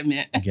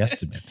guesstimate. A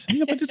guesstimate.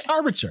 Yeah, but it's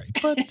arbitrary.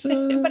 But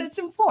it's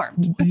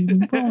informed.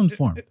 Well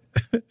informed.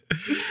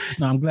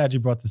 No, I'm glad you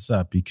brought this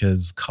up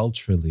because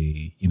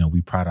culturally,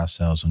 we pride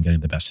ourselves on getting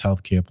the best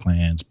healthcare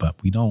plans, but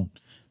we don't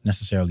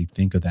necessarily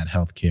think of that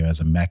healthcare as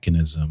a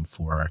mechanism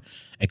for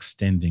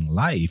extending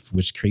life,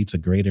 which creates a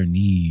greater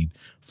need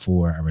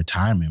for a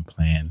retirement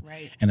plan.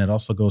 Right. And it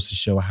also goes to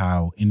show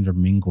how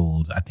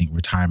intermingled I think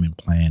retirement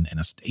plan and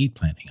estate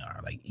planning are.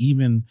 Like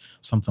even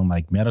something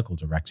like medical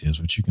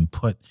directives, which you can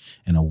put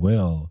in a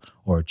will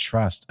or a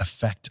trust,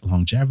 affect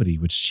longevity,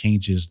 which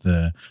changes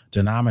the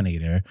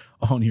denominator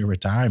on your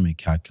retirement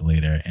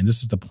calculator. And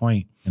this is the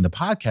point in the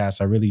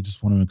podcast. I really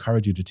just want to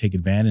encourage you to take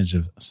advantage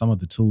of some of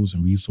the tools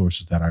and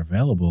resources that are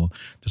available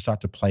to start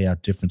to play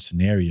out different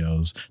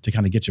scenarios to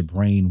kind of get your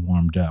brain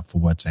warmed up for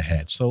what's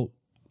ahead. So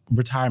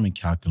retirement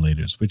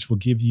calculators, which will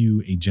give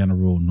you a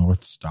general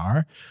North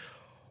Star.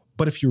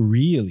 But if you're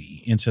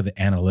really into the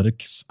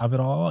analytics of it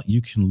all,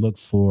 you can look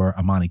for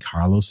a Monte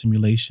Carlo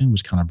simulation,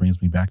 which kind of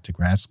brings me back to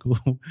grad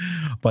school.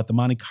 But the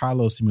Monte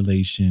Carlo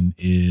simulation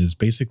is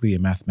basically a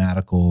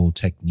mathematical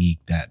technique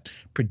that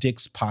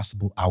predicts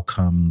possible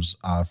outcomes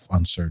of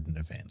uncertain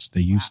events.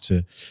 They used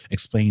to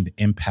explain the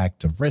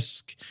impact of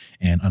risk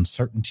and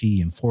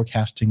uncertainty in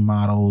forecasting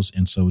models.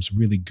 And so it's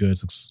really good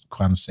to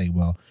kind of say,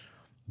 well,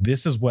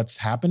 this is what's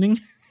happening.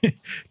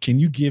 Can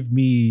you give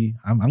me,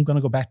 I'm going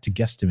to go back to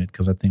guesstimate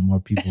because I think more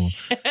people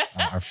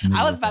are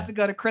familiar I was with about that. to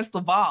go to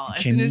crystal ball.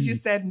 As soon as you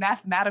said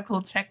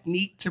mathematical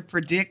technique to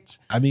predict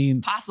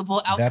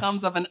possible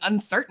outcomes of an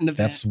uncertain event.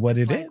 That's what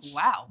it is.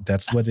 Wow.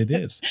 That's what it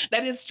is.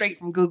 That is straight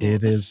from Google.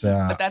 It is.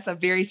 But that's a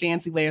very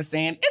fancy way of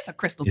saying it's a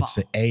crystal ball. It's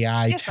an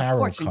AI it's tarot a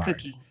fortune card.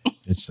 cookie.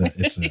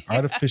 It's an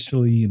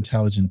artificially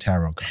intelligent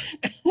tarot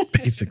card,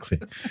 basically.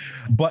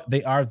 But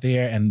they are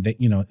there. And, they,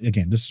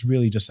 again, this is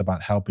really just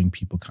about helping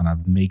people kind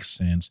of make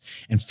sense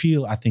and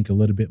feel, I think, a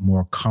little bit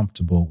more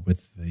comfortable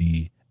with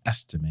the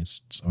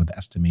estimates or the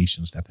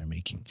estimations that they're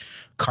making.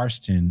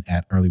 Karsten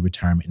at Early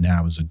Retirement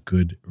Now is a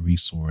good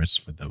resource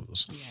for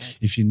those. Yes.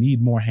 If you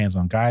need more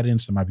hands-on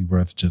guidance, it might be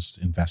worth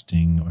just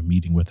investing or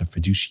meeting with a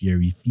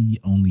fiduciary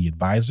fee-only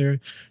advisor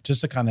just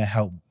to kind of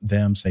help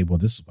them say, well,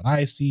 this is what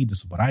I see,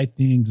 this is what I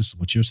think, this is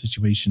what your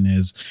situation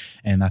is.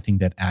 And I think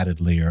that added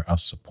layer of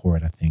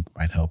support, I think,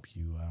 might help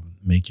you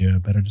make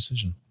a better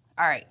decision.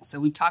 All right. So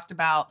we've talked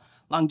about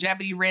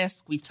longevity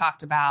risk. We've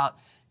talked about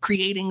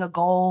creating a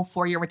goal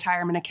for your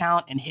retirement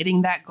account and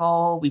hitting that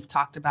goal. We've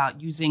talked about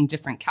using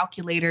different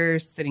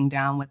calculators, sitting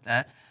down with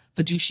a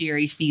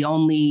fiduciary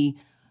fee-only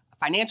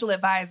financial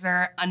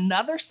advisor.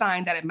 Another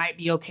sign that it might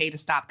be okay to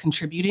stop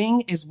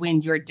contributing is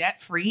when you're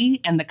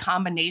debt-free and the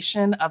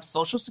combination of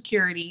Social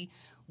Security,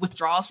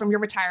 withdrawals from your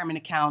retirement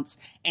accounts,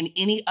 and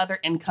any other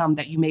income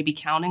that you may be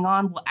counting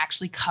on will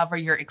actually cover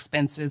your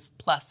expenses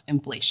plus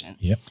inflation.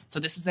 Yep. So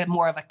this is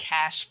more of a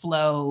cash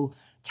flow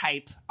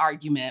type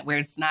argument where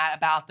it's not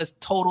about the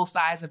total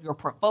size of your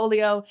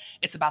portfolio.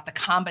 It's about the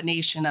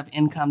combination of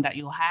income that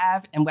you'll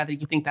have and whether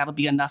you think that'll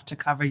be enough to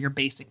cover your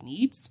basic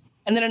needs.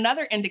 And then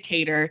another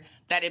indicator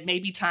that it may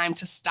be time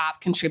to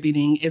stop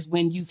contributing is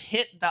when you've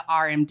hit the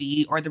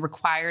RMD or the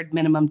required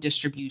minimum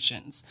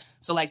distributions.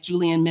 So like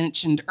Julian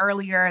mentioned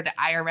earlier, the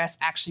IRS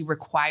actually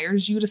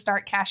requires you to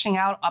start cashing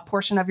out a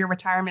portion of your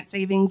retirement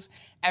savings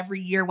every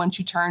year once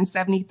you turn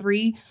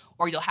 73,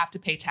 or you'll have to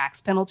pay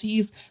tax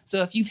penalties.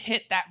 So if you've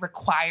hit that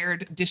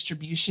required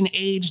distribution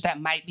age,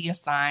 that might be a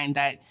sign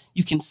that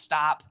you can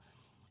stop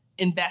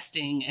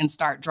investing and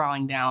start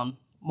drawing down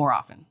more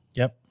often.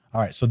 Yep. All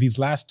right. So these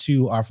last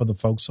two are for the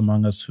folks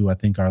among us who I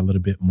think are a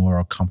little bit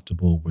more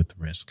comfortable with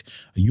risk.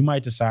 You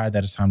might decide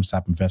that it's time to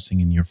stop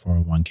investing in your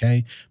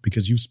 401k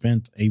because you've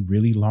spent a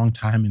really long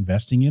time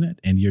investing in it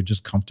and you're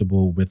just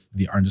comfortable with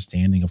the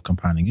understanding of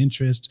compounding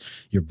interest.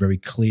 You're very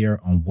clear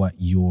on what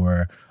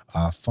your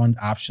fund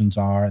options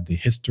are, the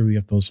history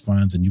of those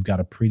funds, and you've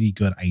got a pretty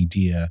good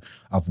idea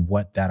of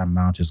what that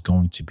amount is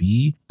going to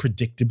be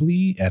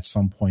predictably at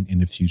some point in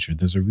the future.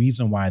 There's a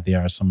reason why there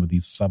are some of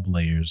these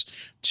sub-layers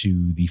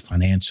to the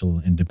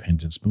financial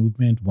independence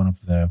movement. One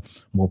of the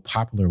more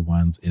popular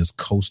ones is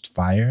Coast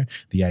Fire,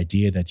 the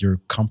idea that you're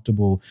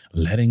comfortable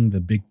letting the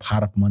big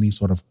pot of money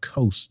sort of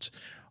coast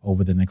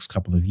over the next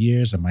couple of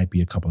years. It might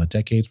be a couple of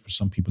decades. For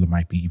some people, it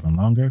might be even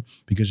longer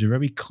because you're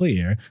very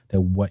clear that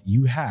what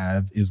you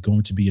have is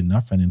going to be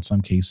enough and in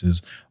some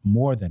cases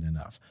more than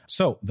enough.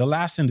 So the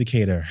last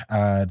indicator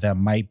that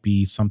might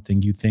be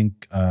something you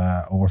think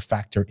or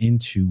factor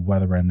into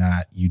whether or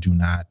not you do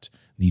not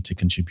need to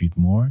contribute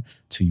more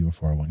to your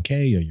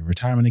 401k or your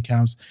retirement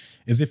accounts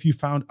is if you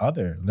found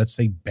other, let's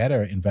say,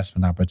 better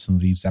investment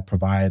opportunities that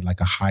provide like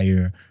a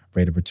higher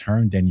rate of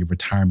return than your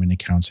retirement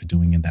accounts are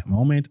doing in that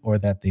moment or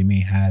that they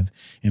may have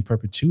in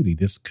perpetuity.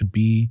 This could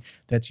be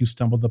that you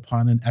stumbled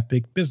upon an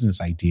epic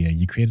business idea.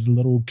 You created a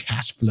little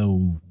cash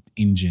flow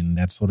engine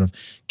that's sort of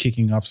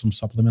kicking off some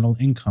supplemental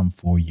income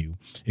for you.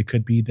 It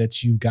could be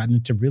that you've gotten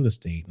into real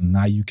estate and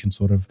now you can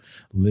sort of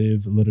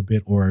live a little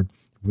bit or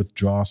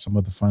withdraw some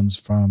of the funds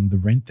from the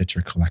rent that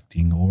you're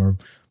collecting or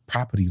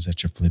properties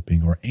that you're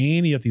flipping or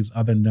any of these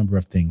other number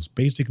of things.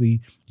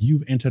 Basically,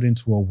 you've entered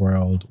into a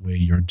world where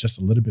you're just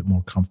a little bit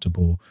more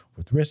comfortable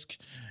with risk.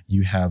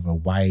 You have a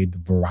wide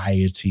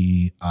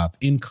variety of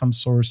income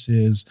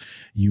sources.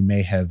 You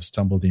may have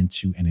stumbled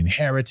into an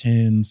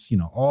inheritance.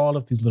 All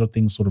of these little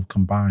things sort of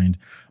combined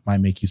might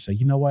make you say,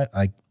 you know what,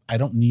 like, I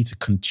don't need to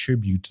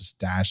contribute to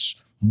stash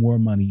more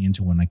money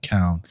into an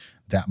account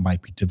that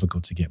might be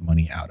difficult to get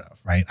money out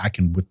of, right? I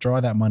can withdraw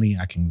that money.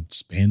 I can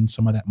spend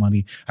some of that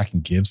money. I can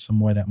give some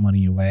more of that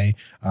money away.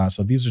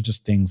 So these are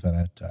just things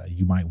that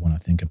you might want to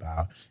think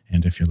about.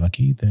 And if you're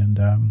lucky, then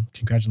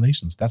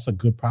congratulations. That's a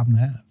good problem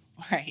to have.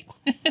 Right.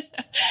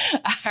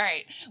 All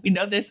right. We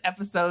know this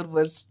episode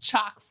was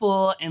chock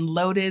full and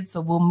loaded,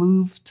 so we'll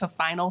move to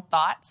final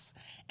thoughts.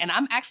 And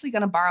I'm actually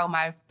going to borrow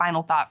my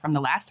final thought from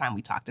the last time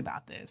we talked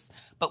about this.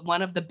 But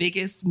one of the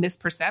biggest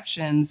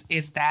misperceptions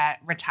is that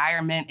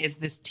retirement is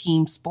this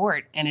team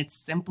sport, and it's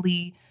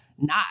simply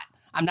not.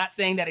 I'm not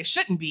saying that it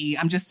shouldn't be.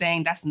 I'm just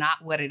saying that's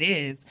not what it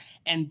is.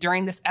 And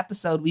during this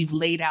episode, we've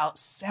laid out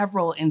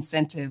several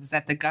incentives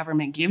that the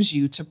government gives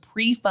you to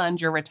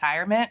pre-fund your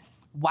retirement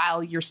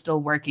while you're still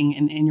working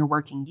in your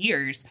working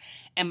years.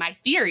 And my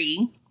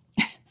theory,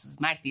 this is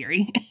my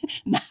theory,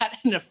 not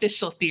an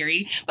official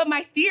theory, but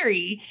my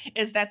theory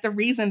is that the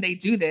reason they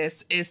do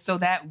this is so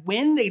that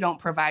when they don't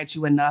provide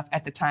you enough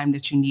at the time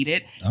that you need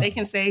it, they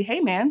can say, hey,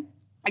 man,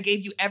 I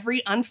gave you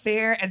every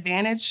unfair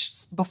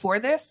advantage before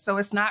this, so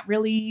it's not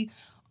really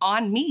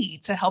on me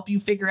to help you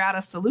figure out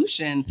a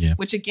solution,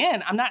 which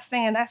again, I'm not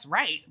saying that's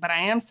right, but I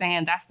am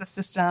saying that's the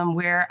system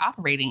we're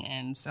operating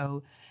in.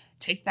 So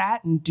take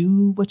that and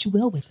do what you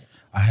will with it.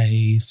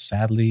 I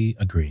sadly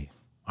agree.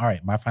 All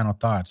right, my final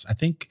thoughts. I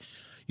think,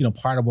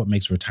 part of what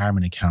makes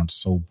retirement accounts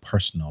so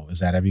personal is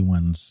that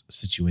everyone's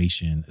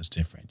situation is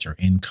different. Your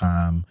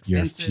income,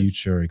 expenses, your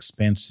future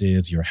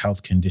expenses, your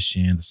health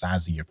condition, the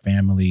size of your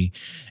family.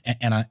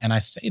 And I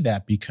say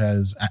that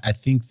because I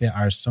think there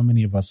are so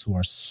many of us who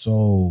are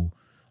so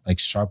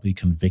sharply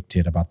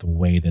convicted about the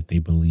way that they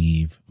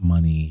believe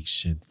money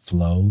should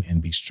flow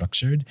and be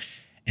structured.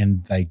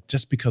 And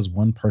just because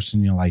one person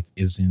in your life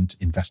isn't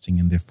investing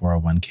in their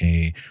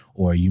 401k,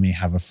 or you may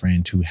have a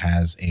friend who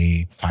has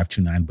a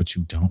 529, but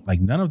you don't,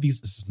 none of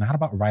these, this is not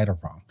about right or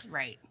wrong.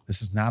 Right.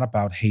 This is not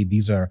about, hey,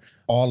 these are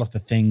all of the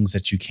things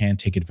that you can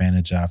take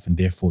advantage of and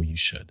therefore you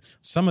should.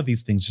 Some of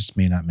these things just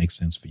may not make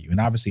sense for you. And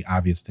obviously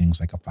obvious things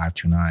like a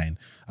 529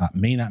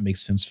 may not make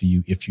sense for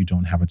you if you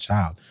don't have a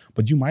child.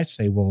 But you might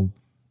say, well,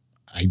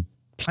 I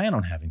plan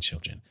on having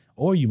children.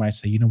 Or you might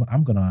say, you know what,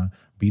 I'm going to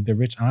be the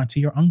rich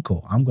auntie or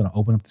uncle. I'm going to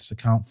open up this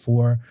account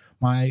for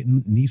my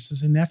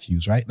nieces and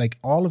nephews, right?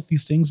 All of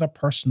these things are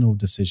personal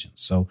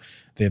decisions. So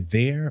they're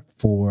there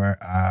for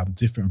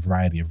different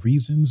variety of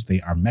reasons.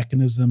 They are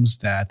mechanisms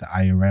that the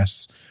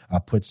IRS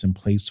puts in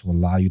place to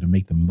allow you to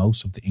make the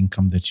most of the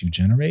income that you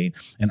generate.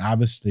 And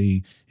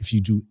obviously, if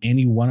you do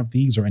any one of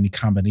these or any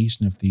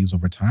combination of these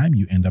over time,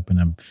 you end up in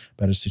a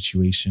better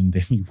situation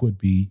than you would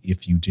be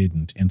if you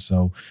didn't. And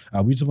so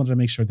we just wanted to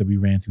make sure that we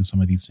ran through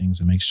some of these things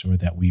and make sure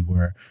that we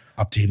were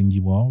updating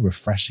you all,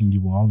 refreshing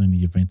you all in the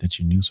event that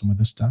you knew some of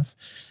this stuff.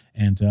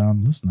 And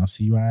listen, I'll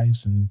see you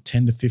guys in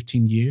 10 to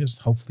 15 years.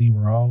 Hopefully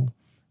we're all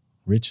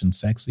rich and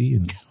sexy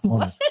and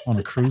on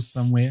a cruise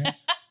somewhere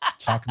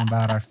talking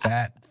about our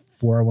fat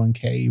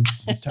 401k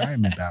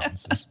retirement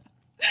balances.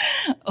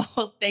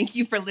 Well, thank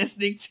you for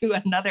listening to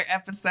another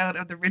episode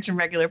of the Rich and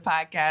Regular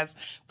podcast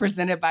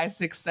presented by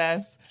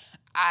Success.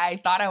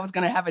 I thought I was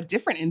going to have a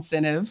different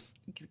incentive.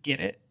 Get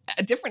it?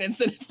 A different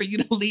incentive for you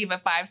to leave a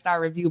 5-star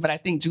review, but I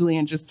think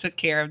Julian just took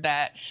care of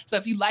that. So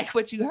if you like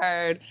what you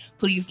heard,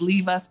 please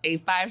leave us a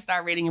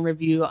 5-star rating and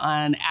review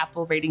on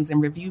Apple Ratings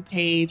and Review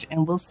page,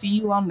 and we'll see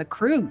you on the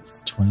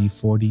cruise.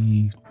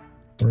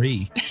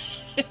 2043.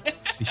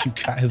 See you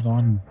guys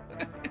on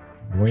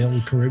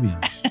Royal Caribbean.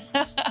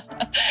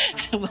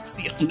 We'll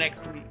see you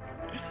next week.